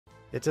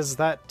It is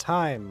that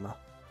time.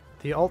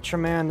 The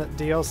Ultraman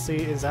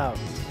DLC is out.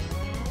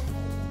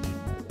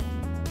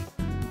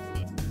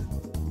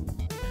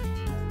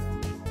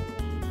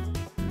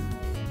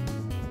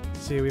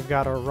 See, we've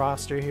got our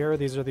roster here.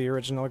 These are the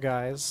original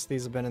guys.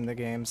 These have been in the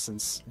game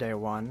since day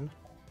one.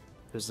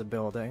 There's a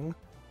building.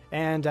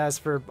 And as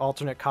for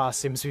alternate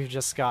costumes, we've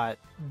just got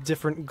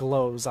different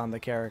glows on the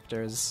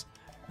characters.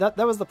 That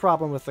was the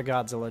problem with the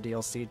Godzilla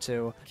DLC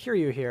too.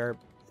 Kiryu here,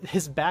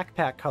 his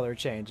backpack color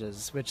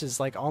changes, which is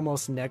like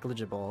almost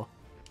negligible.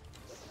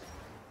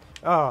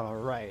 Oh,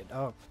 right,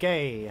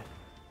 okay.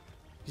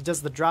 He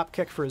does the drop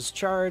kick for his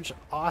charge,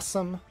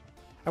 awesome.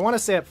 I want to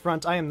say up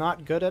front, I am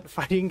not good at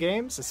fighting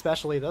games,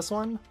 especially this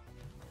one.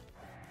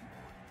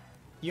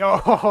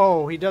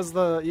 Yo, he does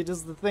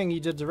the thing he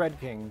did to Red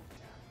King.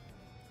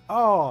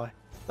 Oh,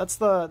 that's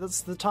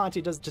the taunt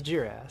he does to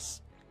Jiras.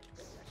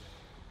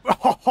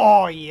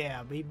 Oh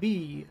yeah,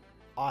 baby,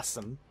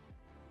 awesome.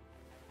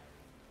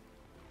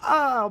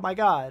 Oh my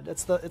god,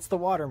 it's the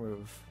water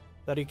move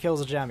that he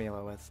kills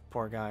Jamila with.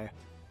 Poor guy.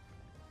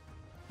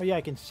 Oh yeah,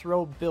 I can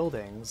throw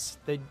buildings.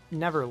 They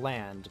never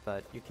land,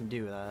 but you can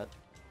do that.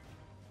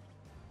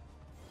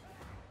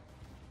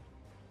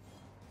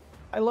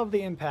 I love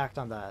the impact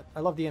on that.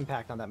 I love the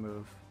impact on that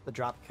move, the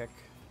drop kick.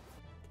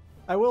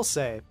 I will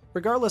say,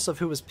 regardless of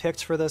who was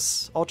picked for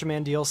this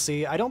Ultraman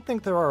DLC, I don't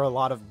think there are a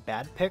lot of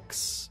bad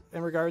picks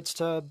in regards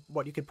to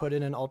what you could put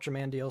in an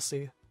Ultraman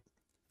DLC.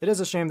 It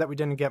is a shame that we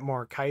didn't get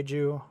more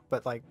kaiju,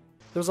 but like,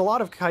 there's a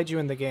lot of kaiju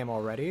in the game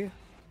already,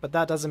 but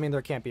that doesn't mean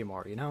there can't be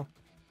more, you know?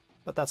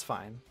 But that's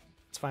fine.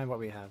 It's fine what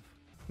we have.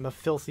 I'm a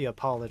filthy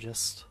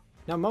apologist.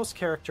 Now most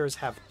characters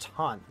have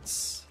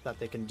taunts that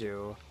they can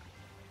do,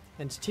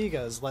 and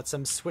Tiga's lets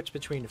him switch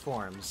between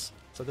forms.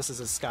 So this is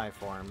his sky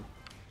form.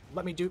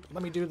 Let me do the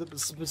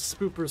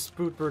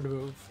spooper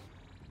move.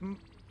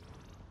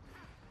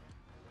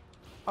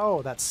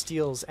 Oh, that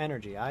steals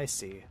energy, I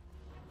see.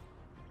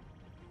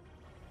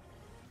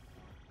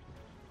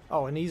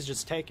 Oh, and he's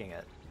just taking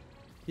it.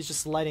 He's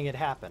just letting it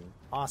happen.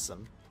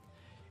 Awesome.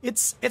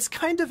 It's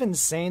kind of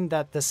insane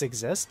that this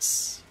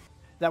exists.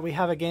 That we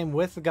have a game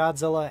with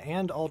Godzilla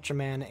and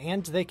Ultraman,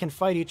 and they can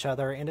fight each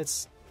other, and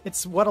it's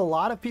what a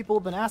lot of people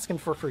have been asking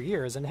for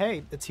years, and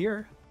hey, it's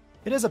here.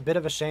 It is a bit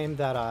of a shame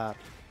that,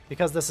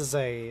 because this is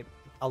a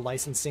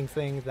licensing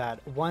thing, that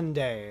one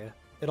day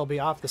it'll be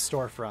off the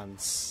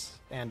storefronts,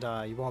 and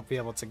you won't be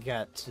able to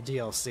get the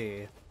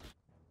DLC.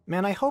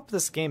 Man, I hope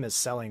this game is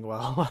selling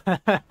well.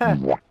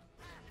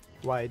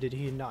 Why did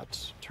he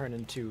not turn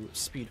into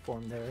speed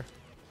form there?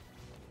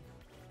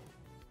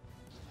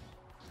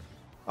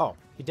 Oh,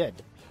 he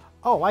did.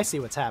 Oh, I see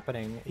what's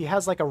happening. He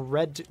has like a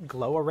red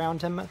glow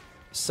around him,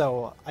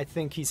 so I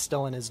think he's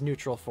still in his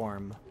neutral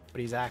form,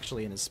 but he's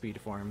actually in his speed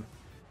form.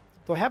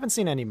 Though I haven't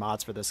seen any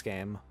mods for this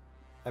game.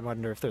 I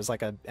wonder if there's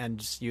like a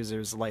end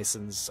user's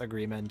license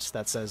agreement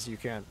that says you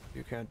can't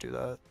do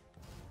that.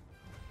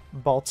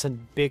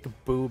 Bolton Big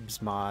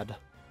Boobs mod.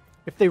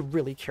 If they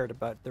really cared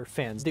about their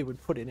fans, they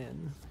would put it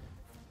in.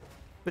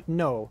 But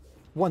no,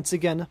 once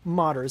again,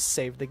 modders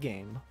saved the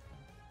game.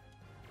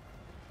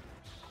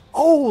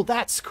 Oh,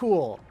 that's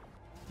cool!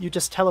 You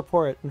just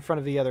teleport in front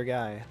of the other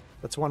guy.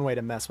 That's one way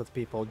to mess with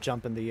people,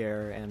 jump in the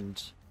air and...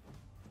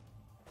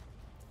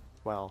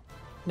 well...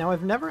 Now,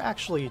 I've never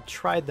actually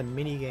tried the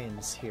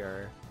mini-games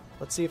here.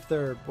 Let's see if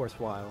they're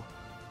worthwhile.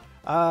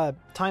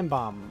 Time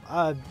Bomb.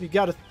 You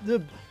gotta...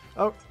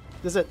 oh,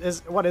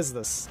 what is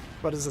this?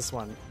 What is this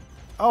one?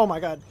 Oh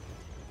my god.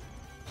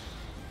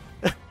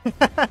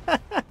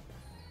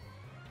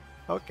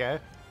 Okay.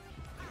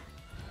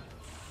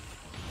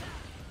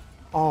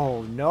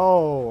 Oh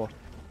no!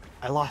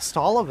 I lost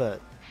all of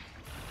it.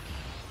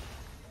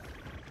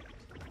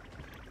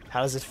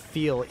 How does it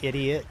feel,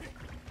 idiot?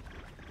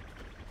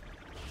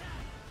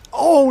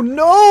 Oh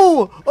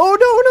no!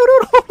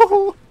 Oh no, no,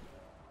 no, no!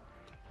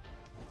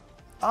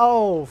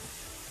 Oh,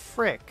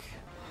 frick.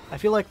 I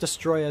feel like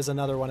Destroya is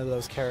another one of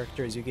those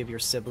characters you give your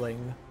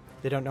sibling.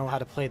 They don't know how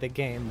to play the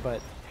game,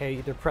 but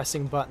hey, they're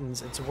pressing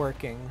buttons, it's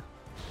working.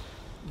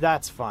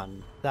 That's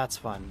fun. That's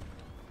fun.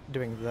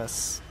 Doing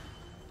this.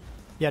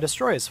 Yeah,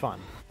 Destroy is fun.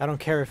 I don't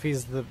care if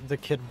he's the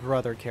kid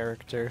brother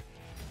character.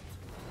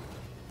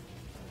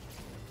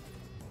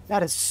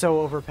 That is so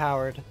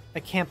overpowered.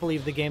 I can't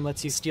believe the game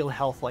lets you steal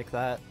health like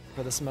that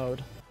for this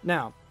mode.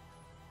 Now,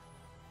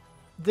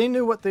 they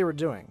knew what they were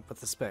doing with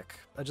this pick.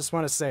 I just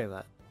want to say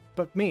that.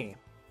 But me,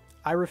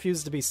 I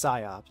refuse to be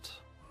psyoped.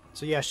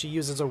 So yeah, she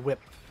uses a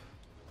whip.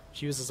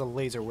 She uses a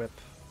laser whip.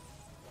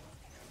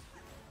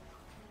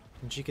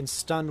 And she can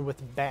stun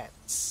with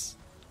bats.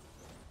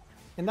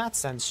 In that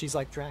sense, she's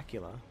like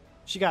Dracula.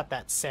 She got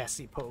that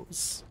sassy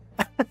pose.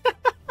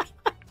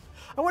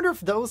 I wonder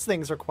if those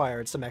things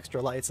required some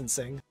extra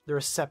licensing. They're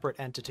a separate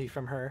entity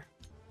from her.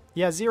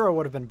 Yeah, Zero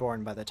would have been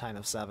born by the time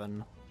of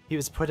 7. He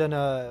was put in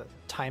a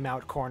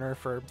timeout corner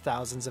for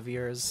thousands of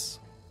years.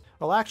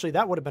 Well, actually,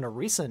 that would have been a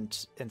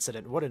recent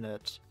incident, wouldn't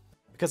it?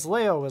 Because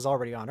Leo was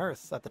already on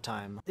Earth at the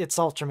time. It's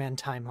Ultraman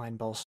timeline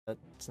bullshit.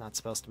 It's not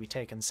supposed to be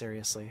taken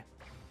seriously.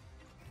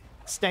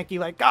 Stanky,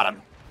 like, got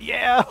him!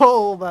 Yeah,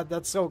 oh,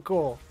 that's so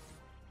cool.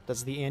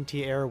 Does the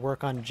anti-air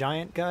work on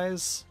giant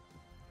guys?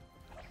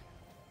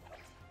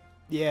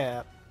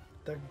 Yeah.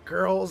 The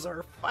girls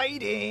are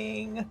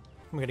fighting!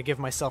 I'm gonna give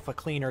myself a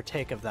cleaner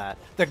take of that.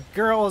 The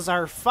girls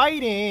are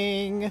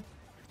fighting!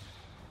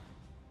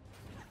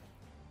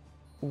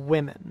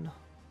 Women.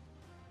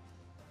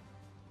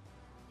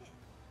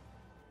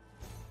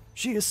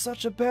 She is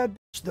such a bad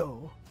bitch,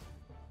 though.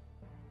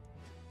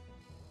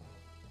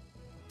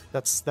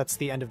 That's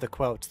the end of the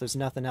quote. There's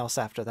nothing else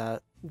after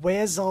that.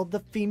 Where's all the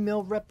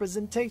female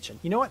representation?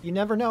 You know what? You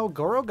never know.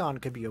 Gorogon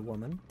could be a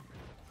woman.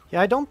 Yeah,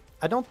 I don't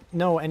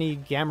know any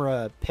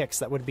Camearra picks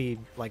that would be,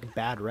 like,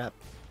 bad rep.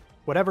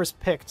 Whatever's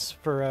picked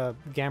for a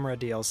Camearra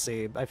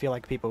DLC, I feel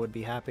like people would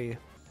be happy.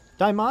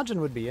 Daimajin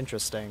would be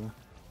interesting.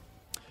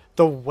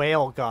 The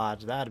Whale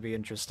God, that'd be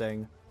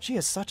interesting. She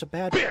is such a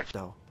bad bitch,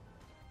 though.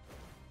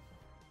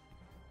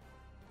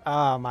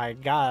 Oh my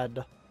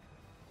god.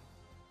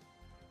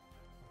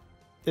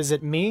 Is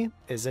it me?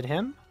 Is it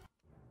him?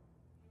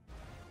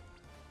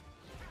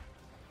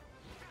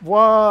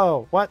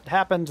 Whoa! What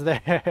happened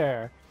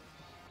there?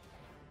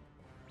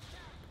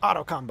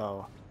 Auto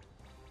combo.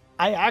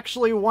 I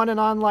actually won an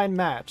online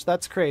match.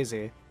 That's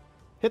crazy.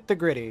 Hit the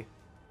gritty.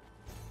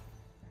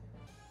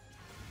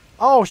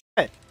 Oh,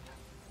 shit!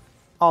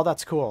 Oh,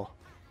 that's cool.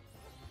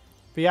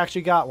 We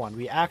actually got one.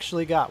 We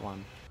actually got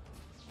one.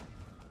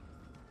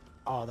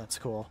 Oh, that's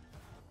cool.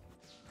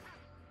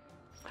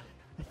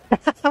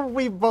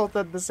 We both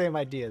had the same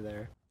idea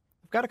there.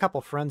 I've got a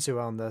couple friends who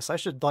own this. I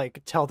should,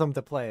 like, tell them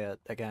to play it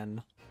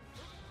again.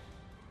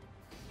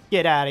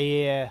 Get out of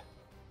here.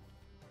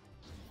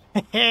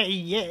 Hey,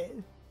 yeah.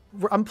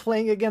 I'm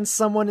playing against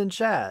someone in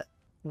chat.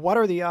 What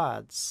are the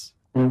odds?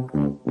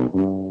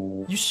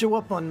 You show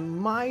up on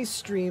my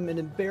stream and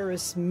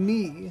embarrass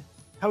me.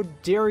 How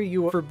dare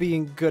you for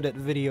being good at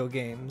video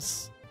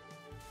games?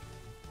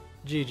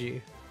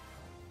 GG.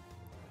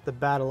 The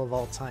battle of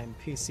all time,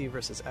 PC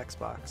versus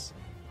Xbox.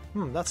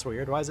 That's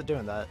weird. Why is it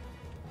doing that?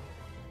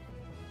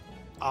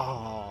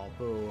 Oh,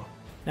 boo.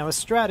 Now, a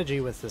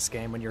strategy with this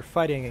game when you're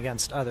fighting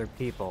against other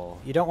people,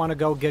 you don't want to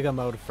go Giga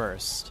mode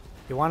first.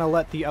 You want to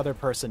let the other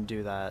person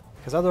do that,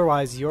 because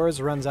otherwise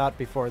yours runs out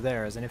before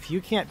theirs, and if you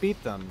can't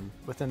beat them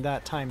within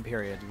that time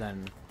period,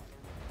 then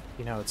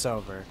you know it's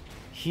over.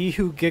 He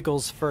who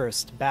giggles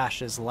first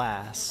bashes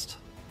last.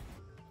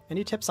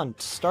 Any tips on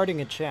starting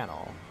a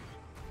channel?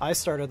 I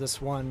started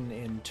this one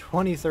in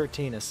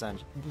 2013,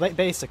 essentially.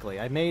 Basically,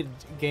 I made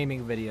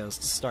gaming videos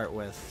to start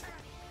with.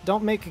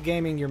 Don't make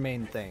gaming your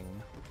main thing.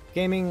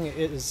 Gaming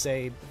is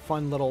a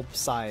fun little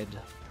side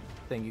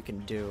thing you can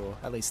do.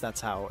 At least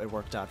that's how it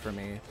worked out for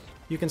me.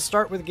 You can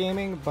start with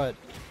gaming, but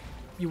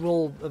you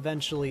will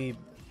eventually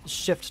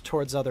shift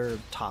towards other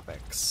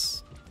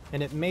topics.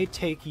 And it may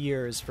take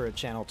years for a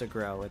channel to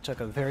grow. It took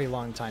a very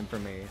long time for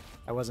me.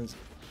 I wasn't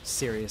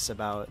serious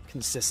about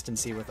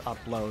consistency with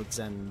uploads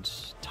and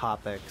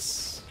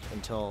topics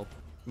until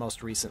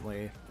most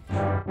recently.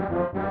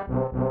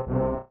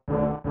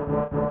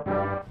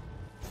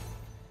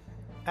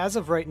 As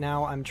of right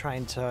now, I'm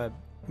trying to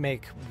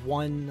make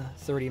one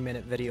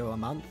 30-minute video a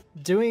month.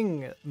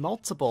 Doing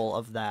multiple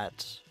of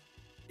that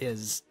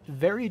is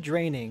very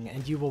draining,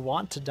 and you will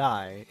want to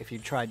die if you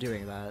try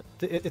doing that.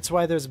 It's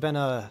why there's been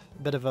a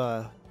bit of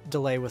a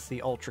delay with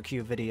the Ultra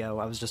Q video.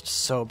 I was just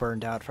so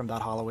burned out from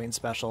that Halloween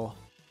special.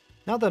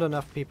 Now that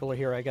enough people are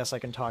here, I guess I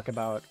can talk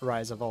about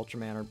Rise of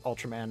Ultraman or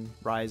Ultraman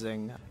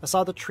Rising. I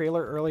saw the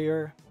trailer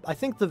earlier. I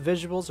think the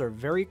visuals are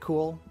very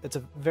cool. It's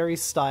a very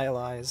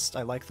stylized.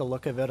 I like the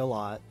look of it a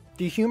lot.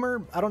 The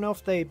humor, I don't know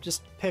if they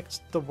just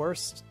picked the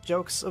worst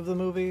jokes of the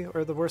movie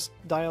or the worst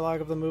dialogue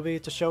of the movie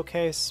to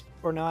showcase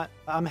or not.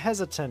 I'm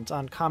hesitant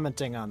on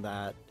commenting on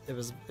that. It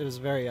was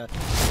very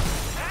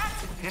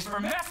Is for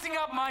messing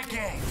up my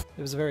game.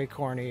 It was very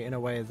corny in a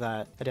way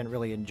that I didn't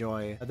really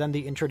enjoy. Then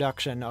the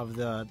introduction of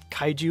the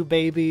kaiju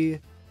baby,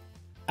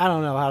 I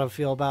don't know how to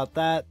feel about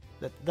that.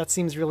 That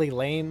seems really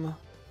lame.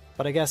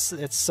 But I guess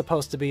it's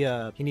supposed to be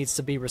he needs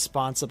to be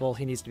responsible,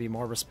 he needs to be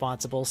more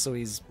responsible, so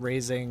he's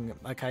raising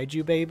a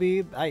kaiju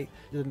baby. The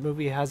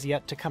movie has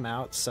yet to come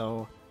out,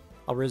 so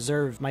I'll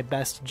reserve my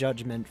best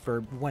judgment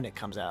for when it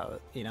comes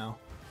out, you know?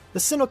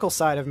 The cynical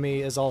side of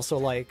me is also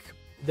like,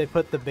 they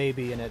put the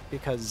baby in it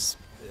because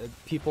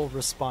people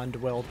respond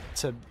well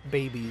to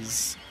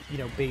babies, you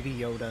know, Baby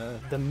Yoda,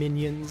 the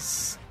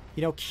minions,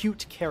 you know,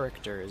 cute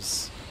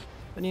characters.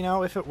 And you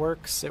know, if it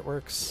works, it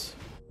works.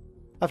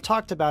 I've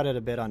talked about it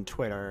a bit on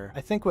Twitter.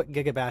 I think what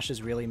Gigabash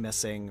is really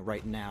missing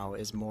right now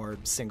is more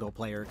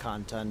single-player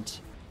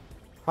content.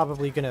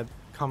 Probably gonna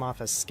come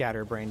off as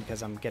scatterbrained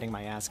because I'm getting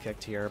my ass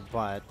kicked here,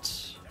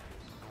 but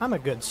I'm a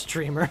good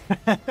streamer.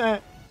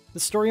 The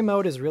story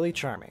mode is really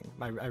charming.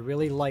 I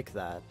really like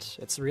that.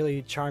 It's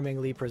really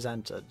charmingly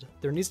presented.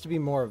 There needs to be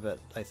more of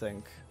it, I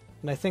think.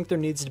 And I think there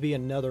needs to be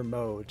another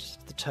mode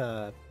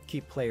to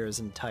keep players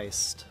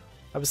enticed.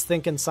 I was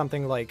thinking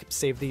something like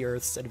Save the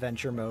Earth's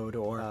Adventure Mode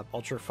or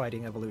Ultra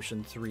Fighting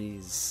Evolution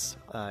 3's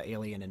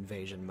Alien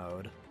Invasion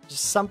Mode.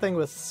 Just something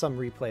with some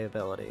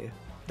replayability.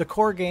 The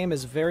core game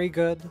is very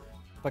good.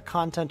 but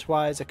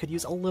content-wise, it could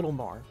use a little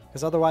more.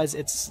 Because otherwise,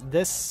 it's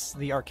this,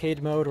 the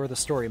arcade mode, or the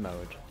story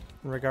mode,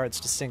 in regards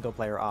to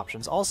single-player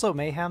options. Also,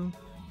 Mayhem.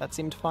 That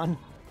seemed fun.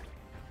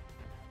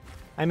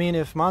 I mean,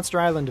 if Monster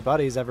Island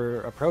Buddies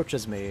ever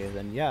approaches me,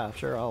 then yeah,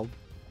 sure, I'll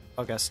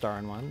guest star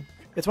in one.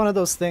 It's one of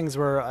those things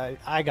where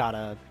I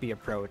gotta be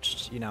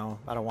approached, you know?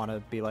 I don't want to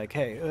be like,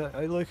 hey,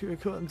 I like your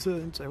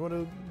content, I want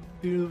to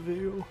do the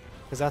video.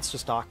 Because that's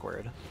just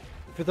awkward.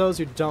 For those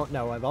who don't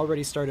know, I've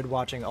already started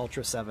watching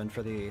Ultraseven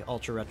for the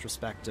Ultra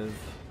Retrospective.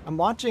 I'm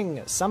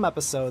watching some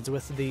episodes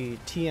with the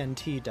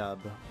TNT dub,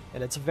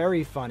 and it's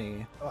very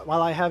funny.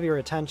 While I have your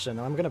attention,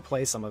 I'm gonna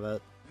play some of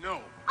it. No.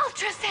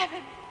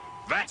 Ultraseven!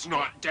 That's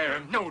not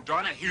Darren. No,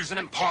 Donna, he's an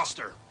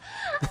imposter.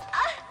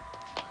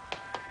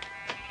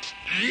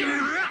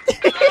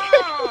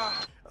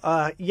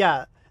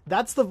 Yeah,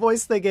 that's the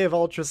voice they gave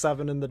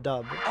Ultraseven in the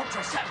dub.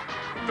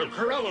 Ultraseven! The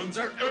Corellans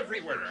are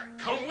everywhere.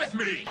 Come with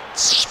me.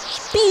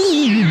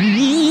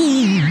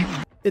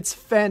 It's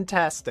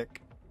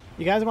fantastic.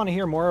 You guys want to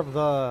hear more of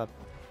the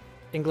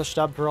English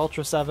dub for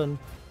Ultraseven?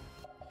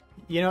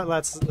 You know what,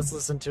 let's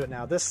listen to it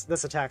now. This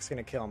attack's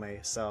gonna kill me,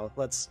 so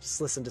let's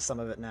just listen to some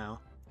of it now.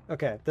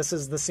 Okay, this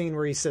is the scene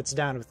where he sits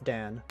down with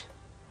Dan.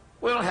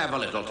 We'll have a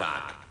little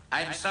talk.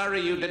 I'm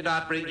sorry you did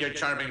not bring your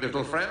charming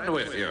little friend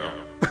with you.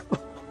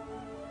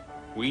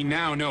 We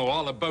now know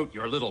all about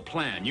your little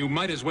plan. You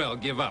might as well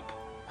give up.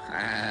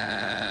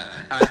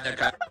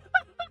 Undercut.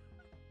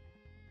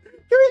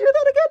 Can we hear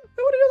that again?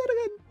 I want to hear that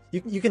again.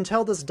 You can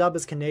tell this dub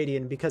is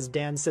Canadian because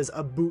Dan says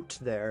a boot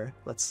there.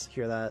 Let's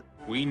hear that.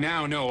 We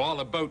now know all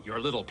about your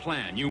little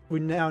plan. We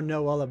now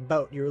know all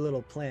about your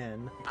little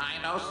plan.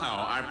 I know so.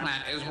 Our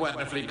plan is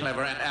wonderfully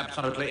clever and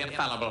absolutely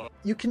infallible.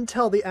 You can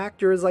tell the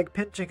actor is like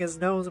pinching his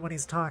nose when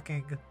he's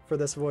talking for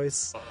this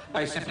voice.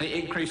 By simply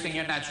increasing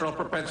your natural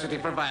propensity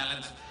for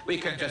violence, we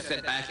can just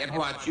sit back and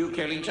watch you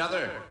kill each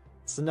other.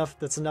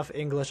 That's enough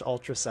English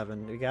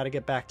Ultraseven. We gotta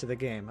get back to the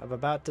game. I'm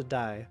about to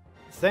die.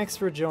 Thanks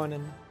for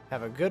joining.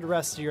 Have a good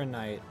rest of your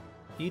night.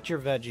 Eat your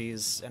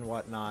veggies and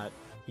whatnot.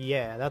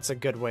 Yeah, that's a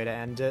good way to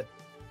end it.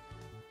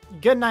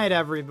 Good night,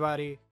 everybody.